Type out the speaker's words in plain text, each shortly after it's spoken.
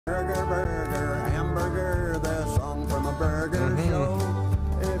Burger, burger, hamburger, the song from a burger show.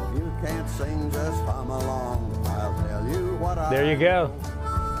 If you can't sing, just hum along. I'll tell you what I There you go.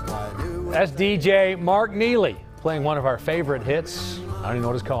 know. That's DJ Mark Neely playing one of our favorite hits. I don't even know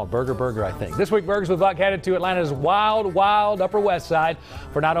what it's called. Burger, burger, I think. This week, Burgers with Buck headed to Atlanta's wild, wild Upper West Side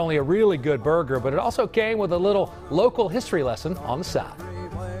for not only a really good burger, but it also came with a little local history lesson on the side.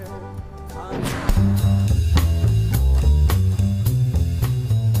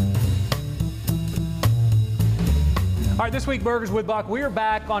 All right, this week, Burgers with Buck, we are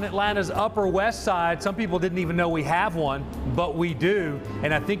back on Atlanta's Upper West Side. Some people didn't even know we have one, but we do,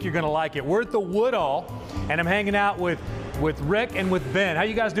 and I think you're going to like it. We're at the Woodall, and I'm hanging out with Rick and with Ben. How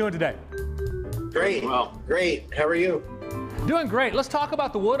you guys doing today? Great. Well, great. How are you? Doing great. Let's talk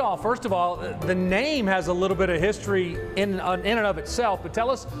about the Woodall. First of all, the name has a little bit of history in and of itself, but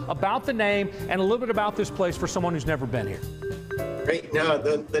tell us about the name and a little bit about this place for someone who's never been here. Great. No,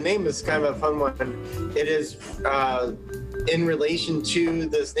 the name is kind of a fun one. It is in relation to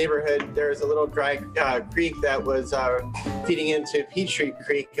this neighborhood. There's a little dry creek that was feeding into Peachtree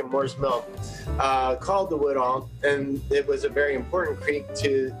Creek in Moore's Mill, called the Woodall, and it was a very important creek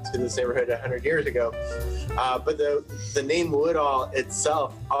to this neighborhood 100 years ago. But the name Woodall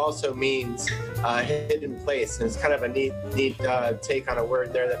itself also means hidden place, and it's kind of a neat take on a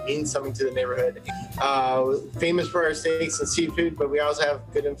word there that means something to the neighborhood. Famous for our steaks and seafood, but we also have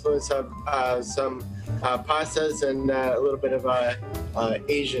good influence of some pastas and a little bit of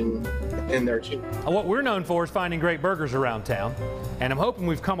Asian in there too. What we're known for is finding great burgers around town, and I'm hoping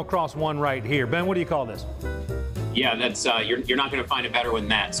we've come across one right here. Ben, what do you call this? Yeah, that's you're not going to find a better one than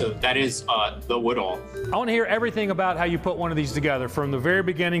that. So that is the Woodall. I want to hear everything about how you put one of these together from the very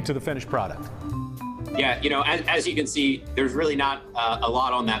beginning to the finished product. Yeah, you know, as you can see, there's really not a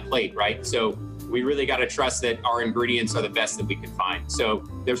lot on that plate, right? So we really got to trust that our ingredients are the best that we can find. So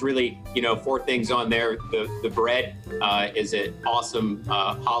there's really, 4 things on there. The bread is an awesome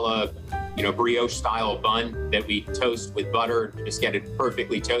challah, brioche style bun that we toast with butter, just get it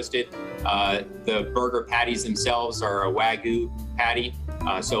perfectly toasted. The burger patties themselves are a Wagyu patty,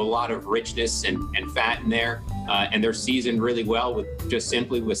 so a lot of richness and fat in there. And they're seasoned really well with just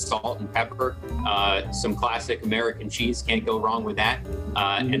simply with salt and pepper. Some classic American cheese, can't go wrong with that.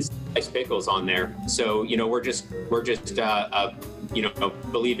 And sliced pickles on there. So, we're just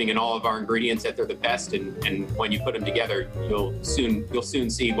believing in all of our ingredients that they're the best. And when you put them together, you'll soon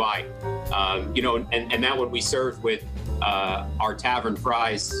see why. And that one we serve with our tavern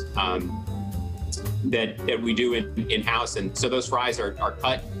fries that we do in-house. And so those fries are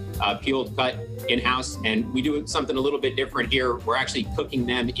cut, peeled, cut in-house, and we do something a little bit different here. We're actually cooking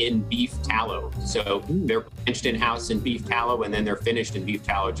them in beef tallow. So they're blanched in-house in beef tallow, and then they're finished in beef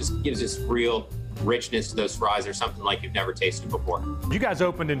tallow. It just gives us real richness to those fries, or something like you've never tasted before. You guys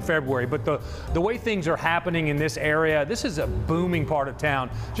opened in February, but the way things are happening in this area, this is a booming part of town.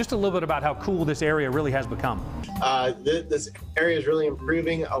 Just a little bit about how cool this area really has become. This area is really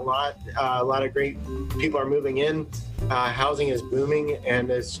improving a lot. A lot of great people are moving in. Housing is booming,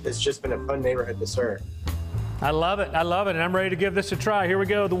 and it's just been a fun neighborhood to serve. I love it. I love it, and I'm ready to give this a try. Here we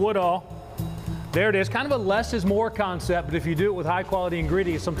go, the Woodall. There it is, kind of a less is more concept, but if you do it with high quality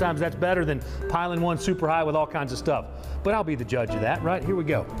ingredients, sometimes that's better than piling one super high with all kinds of stuff. But I'll be the judge of that, right? Here we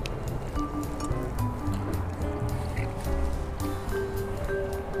go.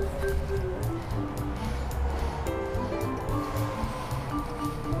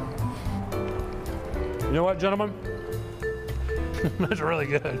 You know what, gentlemen? That's really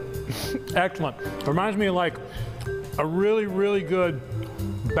good. Excellent. Reminds me of like a really, really good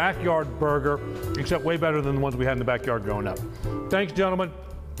backyard burger, except way better than the ones we had in the backyard growing up. Thanks, gentlemen.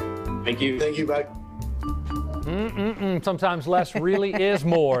 Thank you. Thank you, Buck. Sometimes less really is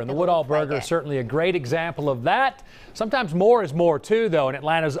more, and the Woodall burger is certainly a great example of that. Sometimes more is more too, though, and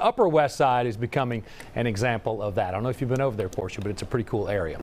Atlanta's Upper West Side is becoming an example of that. I don't know if you've been over there, Portia, but it's a pretty cool area.